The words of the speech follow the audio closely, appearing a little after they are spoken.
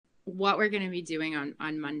what we're going to be doing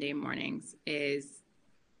on Monday mornings is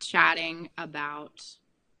chatting about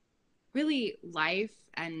really life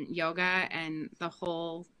and yoga and the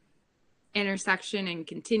whole intersection and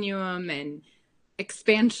continuum and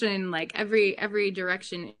expansion, like every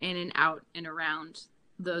direction in and out and around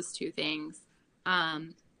those two things.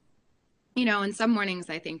 Um, and some mornings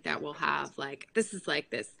I think that we'll have like this is like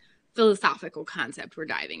this philosophical concept we're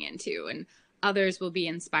diving into, and others will be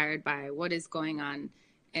inspired by what is going on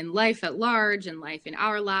in life at large and life in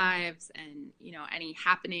our lives, and any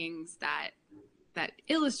happenings that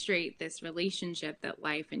illustrate this relationship that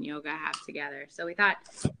life and yoga have together. So we thought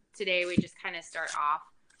today we just kind of start off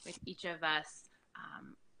with each of us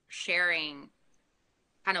sharing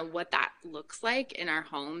kind of what that looks like in our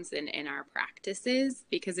homes and in our practices,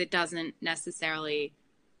 because it doesn't necessarily,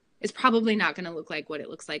 it's probably not going to look like what it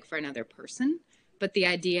looks like for another person. But the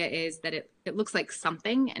idea is that it looks like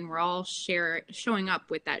something, and we're all showing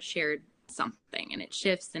up with that shared something, and it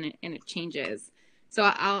shifts and it changes. So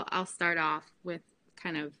I'll start off with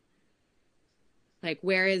kind of like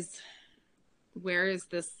where is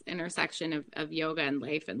this intersection of yoga and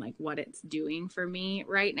life, and like what it's doing for me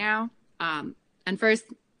right now. And first,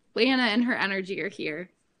 Leanna and her energy are here.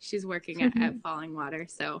 She's working at Falling Water,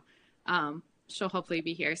 so she'll hopefully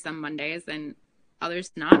be here some Mondays and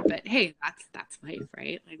others not. But hey, that's life,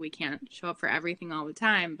 right? Like we can't show up for everything all the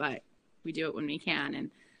time, but we do it when we can,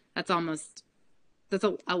 and that's a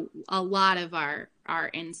lot of our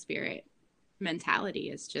Inspirit mentality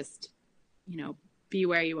is just be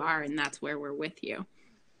where you are, and that's where we're with you.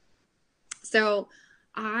 So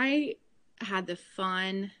I had the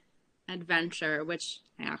fun adventure, which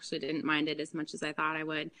I actually didn't mind it as much as I thought I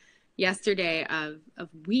would, yesterday of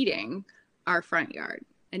weeding our front yard.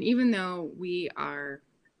 And even though we are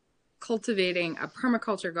cultivating a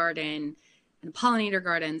permaculture garden and a pollinator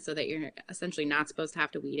garden so that you're essentially not supposed to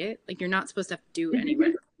have to weed it, like you're not supposed to have to do any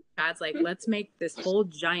work. Dad's like, let's make this whole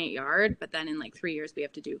giant yard, but then in like 3 years we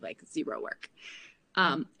have to do like zero work.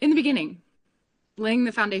 In the beginning, laying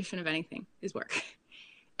the foundation of anything is work.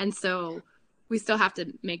 And so we still have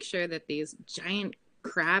to make sure that these giant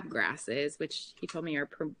crab grasses, which he told me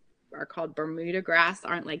are called Bermuda grass,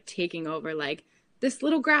 aren't like taking over like this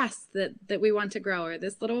little grass that we want to grow, or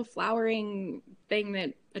this little flowering thing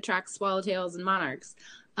that attracts swallowtails and monarchs.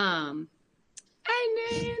 And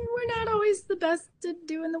then we're not always the best at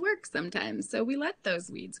doing the work sometimes. So we let those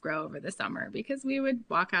weeds grow over the summer, because we would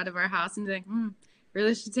walk out of our house and be like,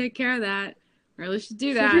 really should take care of that. Really should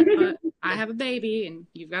do that. But I have a baby and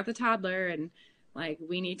you've got the toddler, and like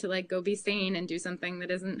we need to like go be sane and do something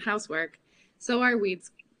that isn't housework. So our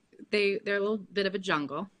weeds, they're a little bit of a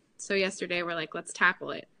jungle. So yesterday we're like, let's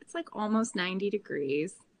tackle it. It's like almost 90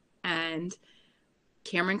 degrees, and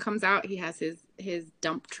Cameron comes out. He has his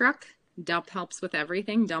dump truck. Dump helps with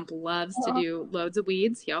everything. Dump loves to do loads of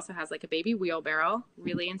weeds. He also has like a baby wheelbarrow,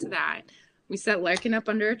 really into that. We set Larkin up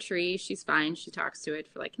under a tree. She's fine. She talks to it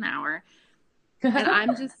for like an hour. And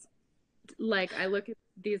I'm just like, I look at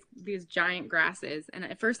these giant grasses, and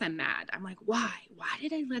at first I'm mad. I'm like, why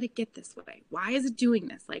did I let it get this way? Why is it doing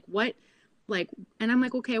this? Like what, like, and I'm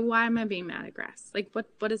like, okay, why am I being mad at grass? Like what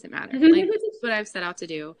does it matter? Like this is what I've set out to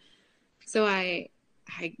do. So I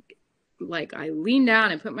lean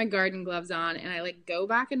down and put my garden gloves on, and I like go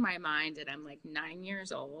back in my mind, and I'm like 9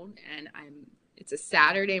 years old, and it's a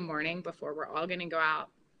Saturday morning before we're all going to go out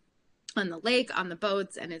on the lake, on the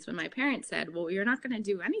boats. And it's when my parents said, well, you're not going to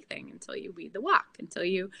do anything until you weed the walk, until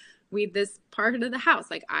you weed this part of the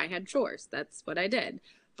house. Like I had chores. That's what I did.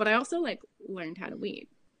 But I also like learned how to weed.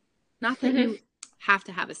 Not that you have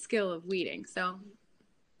to have a skill of weeding. So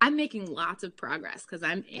I'm making lots of progress because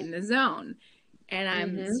I'm in the zone, and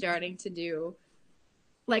I'm starting to do,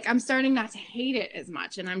 like, I'm starting not to hate it as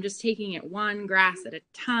much. And I'm just taking it one grass at a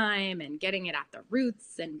time and getting it at the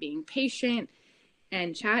roots and being patient.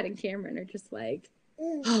 And Chad and Cameron are just like,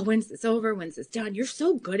 oh, when's this over? When's this done? You're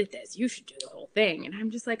so good at this. You should do the whole thing. And I'm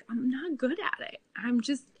just like, I'm not good at it. I'm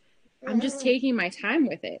just taking my time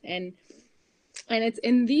with it. And it's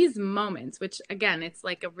in these moments, which again, it's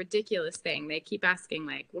like a ridiculous thing. They keep asking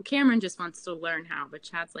like, well, Cameron just wants to learn how, but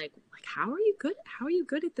Chad's like, how are you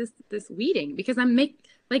good at this weeding? Because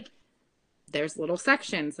there's little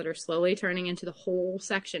sections that are slowly turning into the whole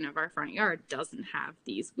section of our front yard doesn't have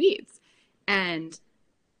these weeds. And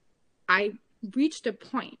I reached a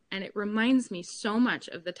point, and it reminds me so much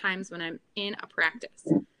of the times when I'm in a practice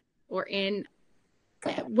or in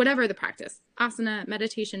whatever the practice, asana,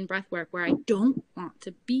 meditation, breath work, where I don't want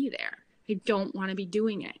to be there. I don't want to be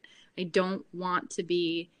doing it. I don't want to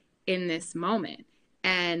be in this moment.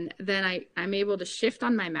 And then I'm able to shift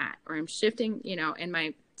on my mat, or I'm shifting, in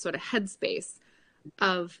my sort of headspace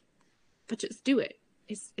of but just do it.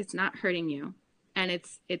 It's not hurting you. And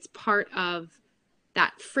it's part of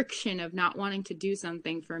that friction of not wanting to do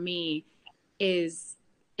something for me is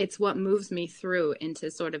it's what moves me through into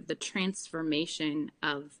sort of the transformation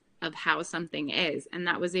of how something is. And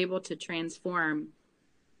that was able to transform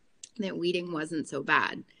that weeding wasn't so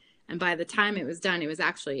bad. And by the time it was done, it was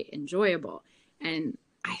actually enjoyable. And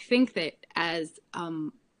I think that as a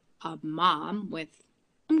mom with,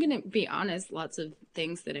 I'm going to be honest, lots of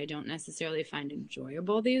things that I don't necessarily find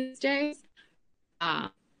enjoyable these days.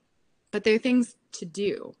 But they're things to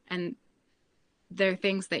do, and they're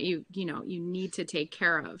things that you need to take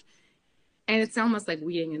care of. And it's almost like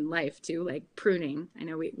weeding in life too, like pruning. I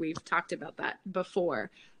know we've talked about that before,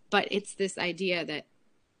 but it's this idea that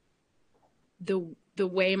the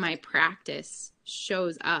way my practice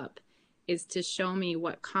shows up is to show me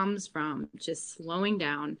what comes from just slowing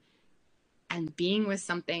down and being with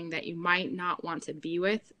something that you might not want to be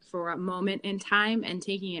with for a moment in time, and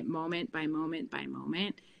taking it moment by moment by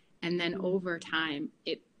moment. And then over time,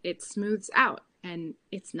 it smooths out and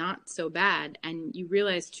it's not so bad. And you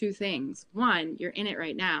realize two things. One, you're in it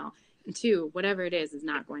right now. And two, whatever it is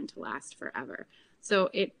not going to last forever. So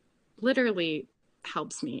it literally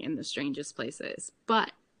helps me in the strangest places.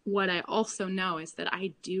 But what I also know is that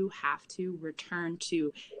I do have to return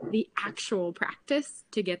to the actual practice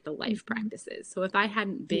to get the life practices. So if I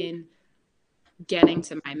hadn't been getting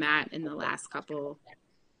to my mat in the last couple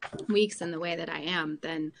weeks in the way that I am,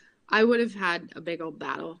 then I would have had a big old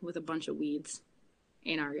battle with a bunch of weeds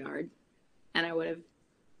in our yard, and I would have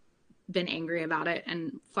been angry about it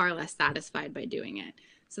and far less satisfied by doing it.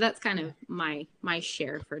 So that's kind of my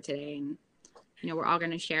share for today. And we're all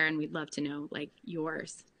going to share, and we'd love to know like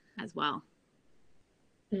yours as well.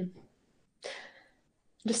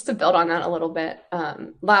 Just to build on that a little bit,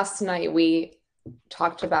 last night we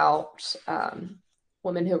talked about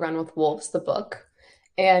Women Who Run with Wolves, the book,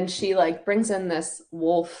 and she like brings in this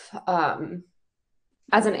wolf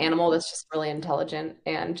as an animal that's just really intelligent,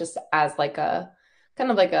 and just as like a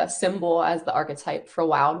kind of like a symbol, as the archetype for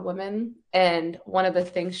wild women. And one of the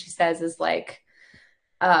things she says is like,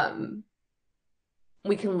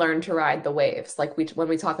 we can learn to ride the waves. Like when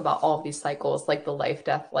we talk about all of these cycles, like the life,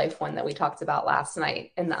 death, life one that we talked about last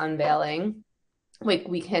night in the unveiling, like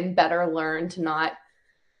we can better learn to not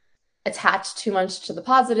attach too much to the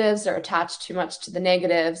positives or attach too much to the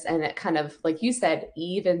negatives. And it kind of, like you said,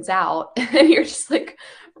 evens out and you're just like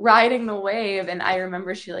riding the wave. And I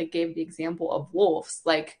remember she like gave the example of wolves.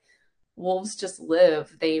 Like wolves just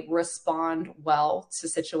live, they respond well to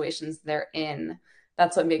situations they're in.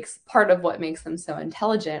 That's what makes part of what makes them so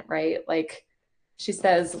intelligent, right? Like she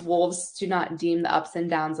says, wolves do not deem the ups and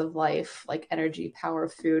downs of life, like energy, power,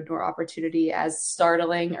 food, nor opportunity, as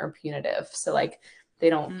startling or punitive. So like they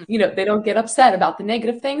don't, they don't get upset about the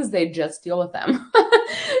negative things. They just deal with them.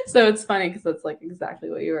 So it's funny because that's like exactly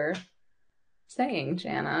what you were saying,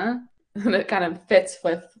 Jana. And it kind of fits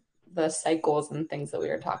with the cycles and things that we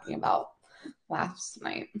were talking about last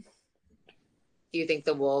night. Do you think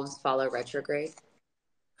the wolves follow retrograde?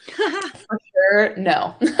 For sure,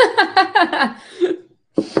 no.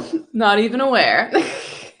 Not even aware.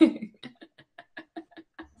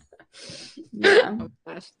 Yeah. Oh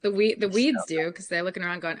gosh. The weeds do, because they're looking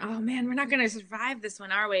around going, oh man, we're not going to survive this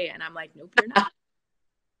one, are we? And I'm like, nope, you're not.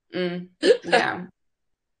 Yeah.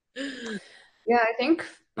 Yeah, I think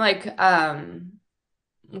like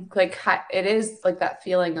it is like that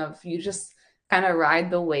feeling of you just kind of ride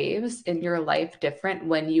the waves in your life different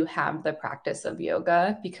when you have the practice of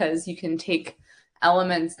yoga, because you can take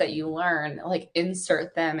elements that you learn, like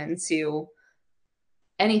insert them into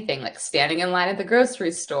anything, like standing in line at the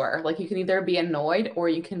grocery store. Like you can either be annoyed or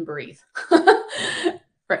you can breathe.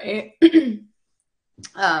 Right. And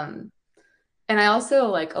I also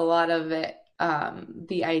like a lot of it,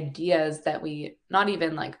 the ideas that we, not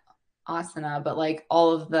even like asana, but like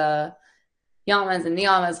all of the yamas and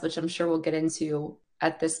niyamas, which I'm sure we'll get into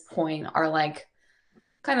at this point, are like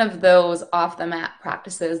kind of those off the mat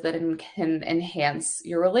practices that can enhance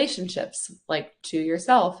your relationships, like to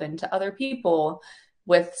yourself and to other people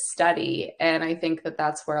with study. And I think that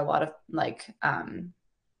that's where a lot of like,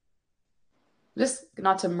 just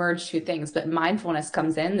not to merge two things, but mindfulness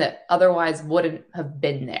comes in that otherwise wouldn't have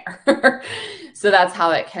been there. So that's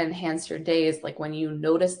how it can enhance your days. Like when you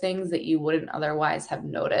notice things that you wouldn't otherwise have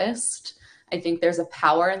noticed. I think there's a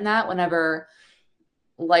power in that whenever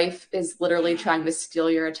life is literally trying to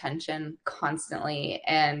steal your attention constantly.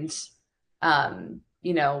 And,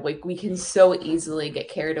 like we can so easily get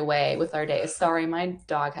carried away with our days. Sorry, my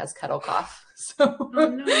dog has kettle cough. So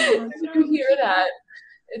if you hear that,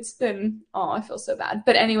 it's been, I feel so bad.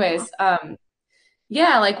 But anyways,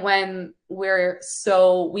 Yeah, like when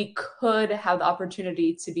we could have the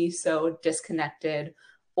opportunity to be so disconnected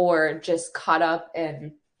or just caught up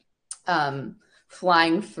in um,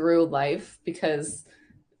 flying through life because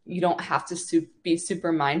you don't have to be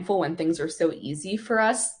super mindful when things are so easy for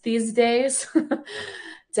us these days.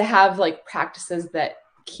 To have like practices that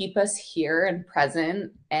keep us here and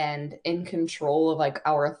present and in control of like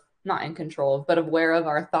our, not in control of, but aware of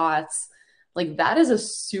our thoughts, like that is a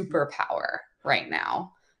superpower right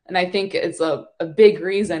now. And I think it's a big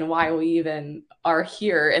reason why we even are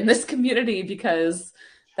here in this community, because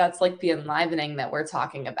that's like the enlivening that we're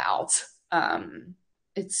talking about.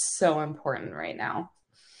 It's so important right now.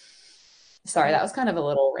 Sorry, that was kind of a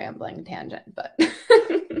little rambling tangent, but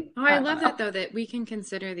Oh, I I don't love know. that though, that we can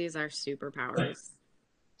consider these our superpowers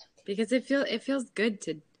because it feels good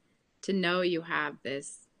to know you have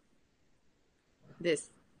this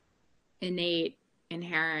innate,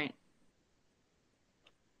 inherent,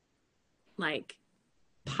 like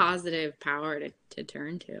positive power to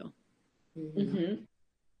turn to. Mhm. Mm-hmm.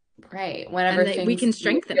 Right. Whenever And that we things can feel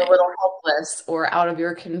strengthen a it. little helpless or out of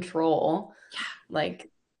your control, Yeah.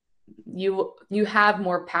 like you have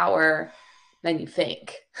more power than you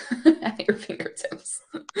think at your fingertips.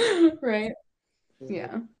 Right? Mhm.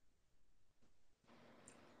 Yeah.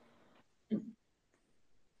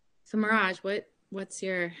 So Mirage, what's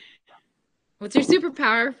your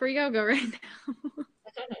superpower for yoga right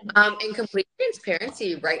now? In complete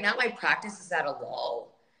transparency, right now my practice is at a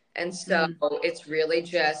lull. And so Mm. it's really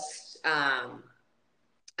just,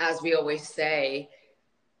 as we always say,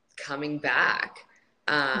 coming back,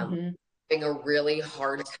 Mm-hmm. having a really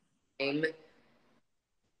hard time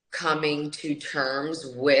coming to terms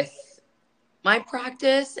with my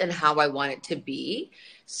practice and how I want it to be.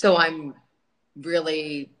 So I'm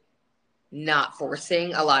really not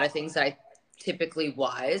forcing a lot of things that I typically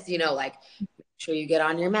was, like make sure you get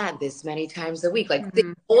on your mat this many times a week. Like the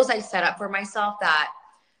Mm-hmm. goals I set up for myself that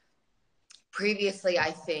previously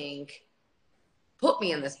I think put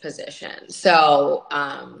me in this position. So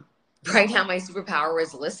right now my superpower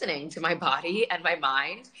is listening to my body and my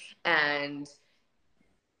mind and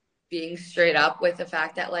being straight up with the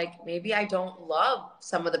fact that like maybe I don't love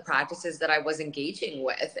some of the practices that I was engaging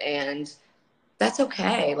with, and that's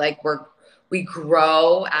okay. Like we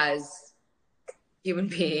grow as human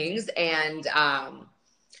beings, and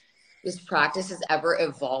this practice is ever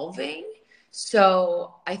evolving.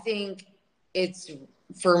 So I think it's,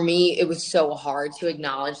 for me it was so hard to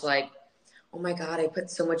acknowledge like, oh my god, I put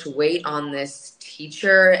so much weight on this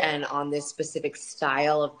teacher and on this specific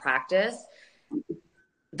style of practice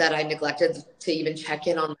that I neglected to even check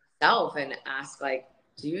in on myself and ask like,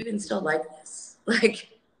 do you even still like this? Like,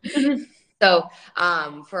 so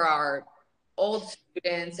for our old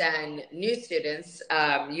students and new students,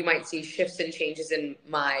 you might see shifts and changes in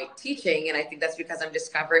my teaching. And I think that's because I'm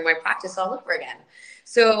discovering my practice all over again.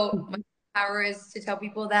 So my power is to tell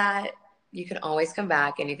people that you can always come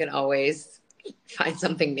back and you can always find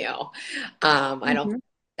something new. I don't Mm-hmm. think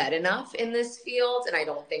that enough in this field, and I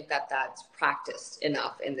don't think that that's practiced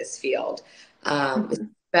enough in this field, Mm-hmm.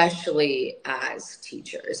 especially as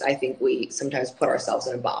teachers. I think we sometimes put ourselves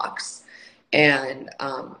in a box. And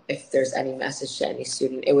if there's any message to any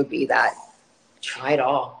student, it would be that try it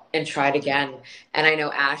all and try it again. And I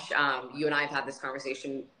know, Ash, you and I have had this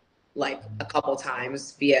conversation like a couple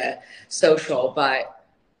times via social, but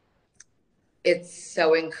it's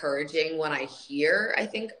so encouraging when I hear, I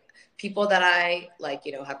think, people that I like,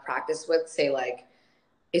 have practiced with say like,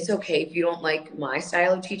 it's okay if you don't like my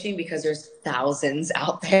style of teaching because there's thousands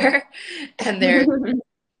out there and there's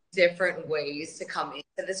different ways to come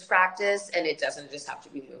into this practice, and it doesn't just have to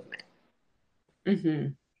be movement. Mm-hmm.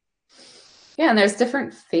 Yeah, and there's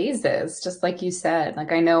different phases, just like you said.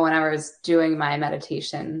 Like I know when I was doing my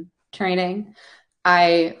meditation training,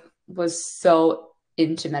 I was so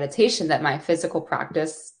into meditation that my physical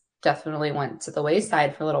practice definitely went to the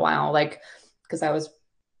wayside for a little while, like because I was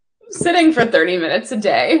sitting for 30 minutes a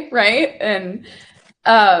day, right? And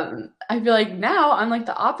I feel like now I'm like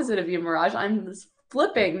the opposite of you, Mirage. I'm just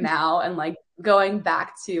flipping now and like going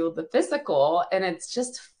back to the physical, and it's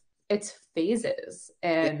phases, Yeah.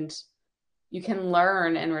 and you can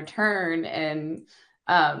learn and return. And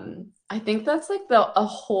I think that's like a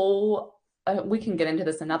whole we can get into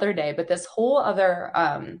this another day, but this whole other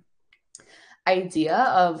idea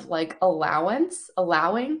of like allowing,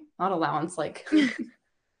 not allowance like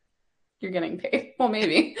you're getting paid, well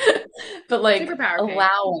maybe, but like Superpower pay.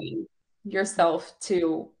 allowing yourself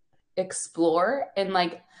to explore. And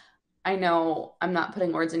like I know I'm not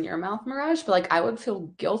putting words in your mouth, Mirage, but like I would feel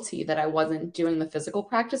guilty that I wasn't doing the physical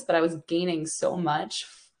practice, but I was gaining so much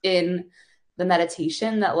in the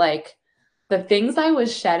meditation that like the things I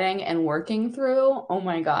was shedding and working through, oh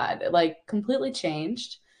my God, it like completely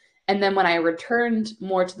changed. And then when I returned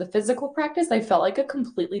more to the physical practice, I felt like a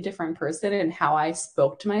completely different person in how I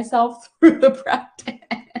spoke to myself through the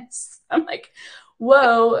practice. I'm like,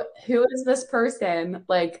 whoa, who is this person?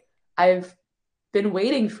 Like, I've been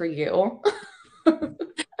waiting for you.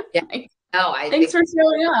 Yeah. Like, No, I thanks think, for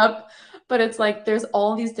showing up. But it's like there's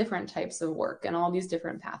all these different types of work and all these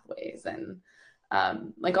different pathways. And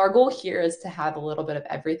like our goal here is to have a little bit of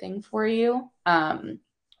everything for you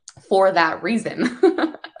for that reason.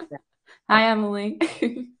 Hi, Emily.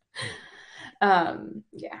 Yeah,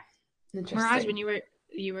 Mirage, interesting. when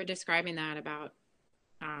you were describing that about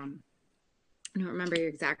I don't remember your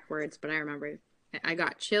exact words, but I remember I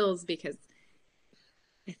got chills because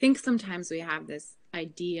I think sometimes we have this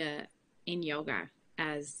idea in yoga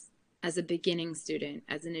as a beginning student,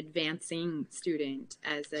 as an advancing student,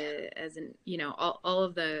 as an all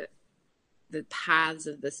of the paths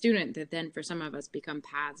of the student that then for some of us become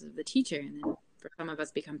paths of the teacher, and then for some of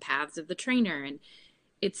us become paths of the trainer. And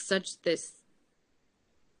it's such this,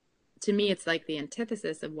 to me, it's like the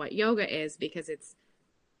antithesis of what yoga is, because it's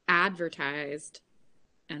advertised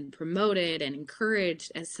and promoted and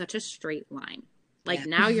encouraged as such a straight line. Like,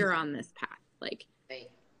 yeah, now you're on this path. Like, right.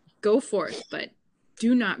 go forth, but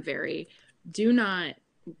do not vary, do not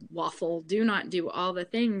waffle, do not do all the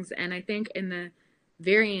things. And I think in the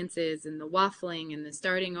variances and the waffling and the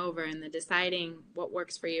starting over and the deciding what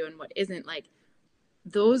works for you and what isn't, like,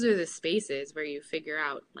 those are the spaces where you figure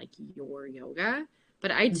out like your yoga. But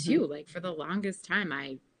I too, like, for the longest time,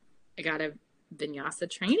 I got a vinyasa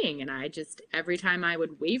training, and I just, every time I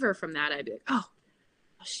would waver from that, I'd be like, oh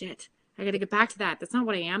shit, I got to get back to that. That's not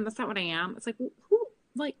what I am. That's not what I am. It's like,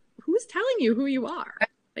 who's telling you who you are?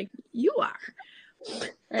 Like, you are.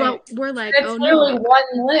 Right. But we're like, It's oh literally no.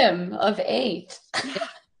 one limb of 8.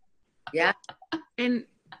 Yeah. And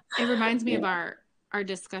it reminds me of our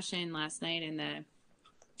discussion last night in the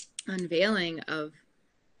unveiling of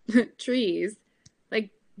trees.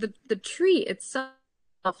 Like, the tree itself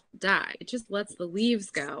die. It just lets the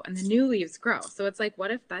leaves go and the new leaves grow. So it's like,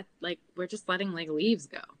 what if that, like, we're just letting like leaves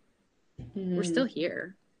go? We're still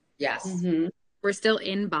here. Yes. We're still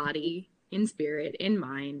in body, in spirit, in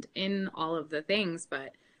mind, in all of the things,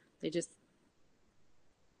 but they just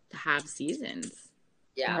have seasons.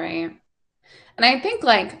 Yeah. Right. And I think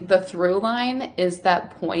like the through line is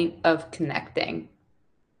that point of connecting,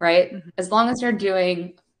 right? Mm-hmm. As long as you're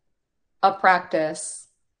doing a practice,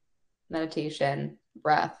 meditation,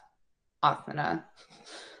 breath, asana,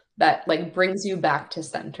 that like brings you back to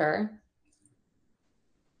center.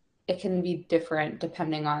 It can be different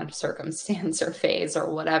depending on circumstance or phase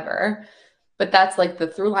or whatever. But that's like the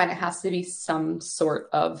through line. It has to be some sort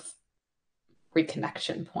of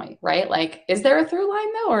reconnection point, right? Like, is there a through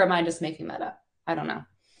line though, or am I just making that up? I don't know.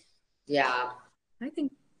 Yeah. I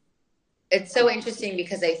think It's so interesting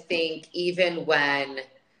because I think even when,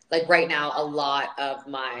 like right now, a lot of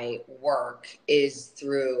my work is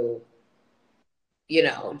through,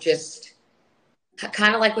 just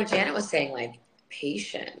kind of like what Janet was saying, like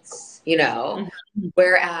patience. Mm-hmm.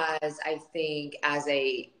 Whereas I think as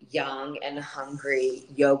a young and hungry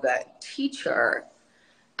yoga teacher,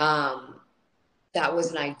 that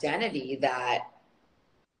was an identity that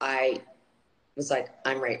I was like,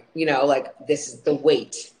 I'm right, like this is the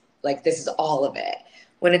weight, like this is all of it.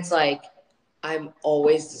 When it's like, I'm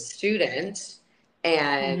always the student,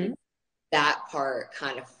 and that part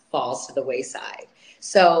kind of falls to the wayside.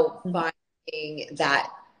 So finding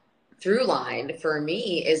that through line for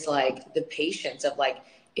me is like the patience of like,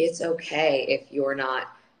 it's okay if you're not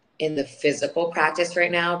in the physical practice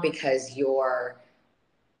right now because you're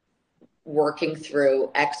working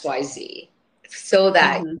through XYZ so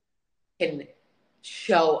that you can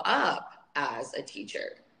show up as a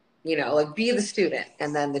teacher, like be the student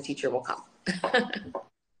and then the teacher will come.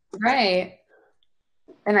 Right.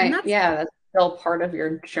 And that's still part of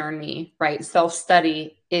your journey, right?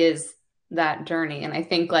 Self-study is that journey. And I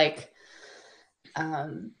think like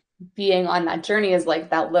being on that journey is like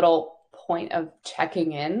that little point of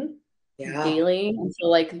checking in daily until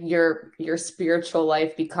like your spiritual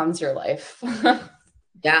life becomes your life. Yeah.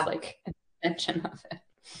 It's like an extension of it.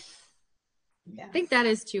 I think that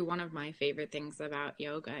is too one of my favorite things about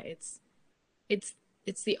yoga. It's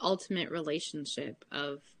the ultimate relationship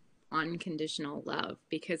of unconditional love,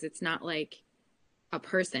 because it's not like a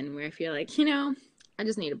person where I feel like, I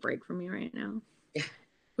just need a break from you right now. Yeah.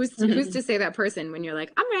 Who's to say that person when you're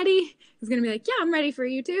like, I'm ready, is going to be like, yeah, I'm ready for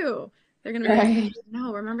you too. They're going to be like,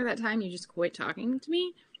 no, remember that time you just quit talking to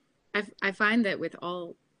me? I find that with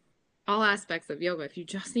all all aspects of yoga, if you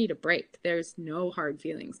just need a break, there's no hard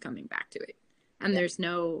feelings coming back to it. And there's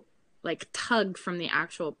no like tug from the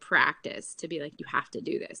actual practice to be like, you have to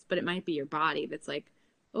do this. But it might be your body that's like,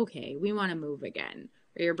 okay, we want to move again.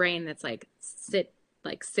 Or your brain that's like, sit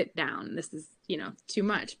down. This is, too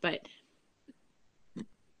much. But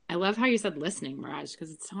I love how you said listening, Mirage,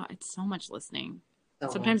 because it's so much listening.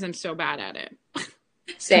 Sometimes I'm so bad at it.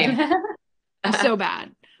 Same. I'm so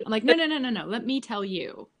bad. I'm like, no. Let me tell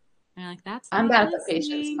you. And I'm like, I'm bad at the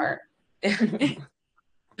patience part.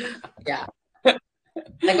 Yeah.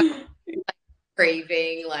 Like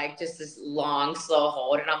craving, like just this long, slow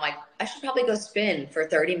hold. And I'm like, I should probably go spin for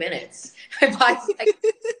 30 minutes. My body's like,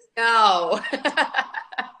 no.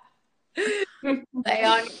 Lay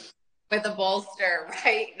on with a bolster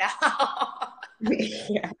right now.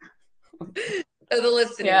 Yeah. So the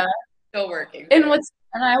listening is still working. And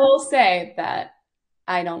I will say that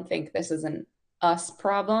I don't think this is an us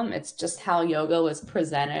problem. It's just how yoga was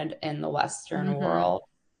presented in the Western world.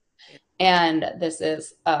 And this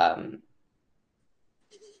is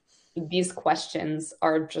these questions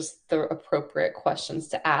are just the appropriate questions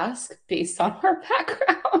to ask based on our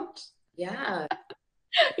background. Yeah.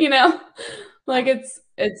 Like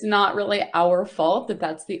it's not really our fault that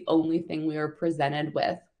that's the only thing we were presented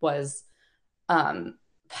with was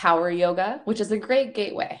power yoga, which is a great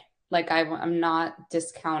gateway. Like I'm not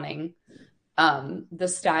discounting the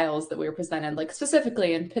styles that we were presented, like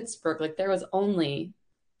specifically in Pittsburgh, like there was only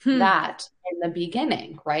that in the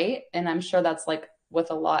beginning, right? And I'm sure that's like with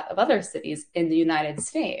a lot of other cities in the United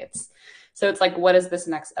States. So it's like, what is this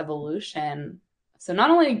next evolution? So not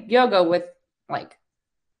only yoga with like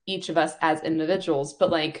each of us as individuals, but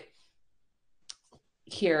like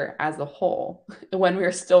here as a whole, when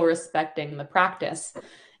we're still respecting the practice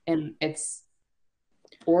and its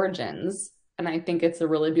origins. And I think it's a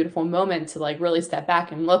really beautiful moment to like really step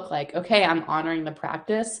back and look like, okay, I'm honoring the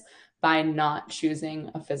practice by not choosing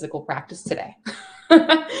a physical practice today.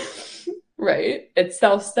 Right? It's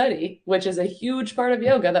self-study, which is a huge part of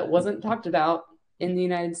yoga that wasn't talked about in the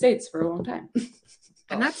United States for a long time.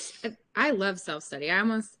 And I love self-study. I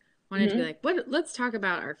almost wanted to be like, let's talk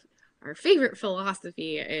about our favorite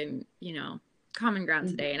philosophy and, common ground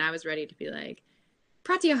today. And I was ready to be like,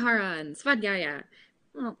 pratyahara and svadhyaya.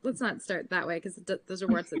 Well, let's not start that way because those are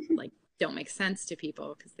words that like don't make sense to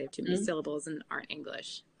people because they have too many syllables and aren't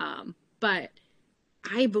English. But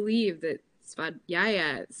I believe that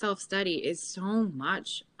svadhyaya, self-study, is so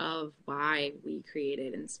much of why we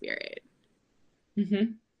created Inspirit.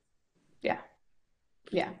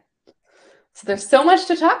 Yeah. So there's so much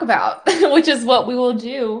to talk about, which is what we will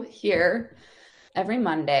do here every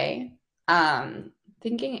Monday.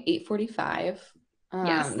 Thinking 8:45.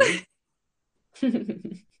 Yes.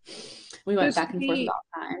 We went back and forth about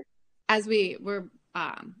time. As we're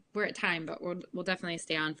at time, but we'll definitely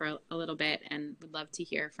stay on for a little bit, and would love to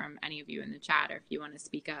hear from any of you in the chat or if you want to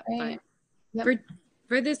speak up. Right. But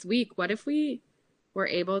for this week, what if we were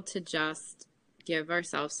able to just give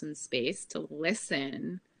ourselves some space to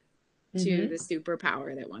listen to the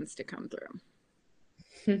superpower that wants to come through,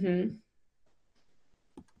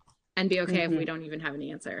 and be okay if we don't even have an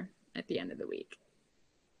answer at the end of the week.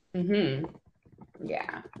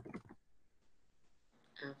 Yeah.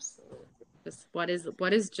 Absolutely. Just what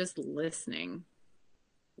is just listening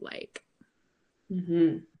like?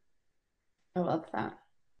 I love that.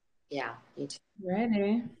 Yeah, me too.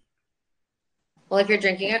 Ready? Well, if you're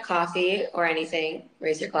drinking a coffee or anything,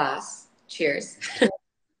 raise your glass. Cheers.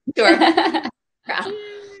 Sure. To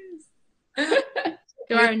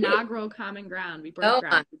our inaugural common ground. We broke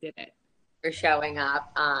ground. We did it. For showing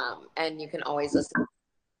up. And you can always listen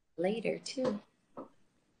later too.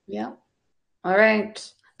 Yeah. All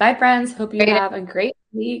right. Bye, friends. Hope you have a great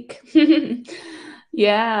week.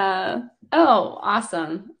 Yeah. Oh,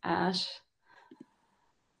 awesome, Ash.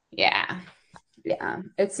 Yeah.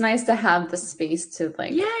 It's nice to have the space to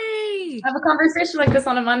like have a conversation like this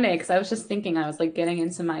on a Monday, because I was just thinking I was like getting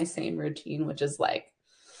into my same routine, which is like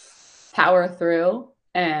power through,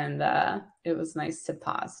 and it was nice to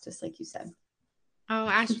pause, just like you said. Oh,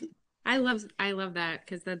 Ash, I love that,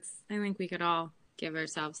 because I think we could all give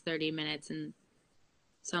ourselves 30 minutes in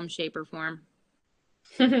some shape or form.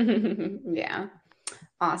 Yeah.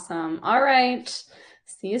 Awesome. All right.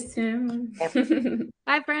 See you soon.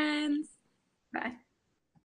 Bye, friends. Bye.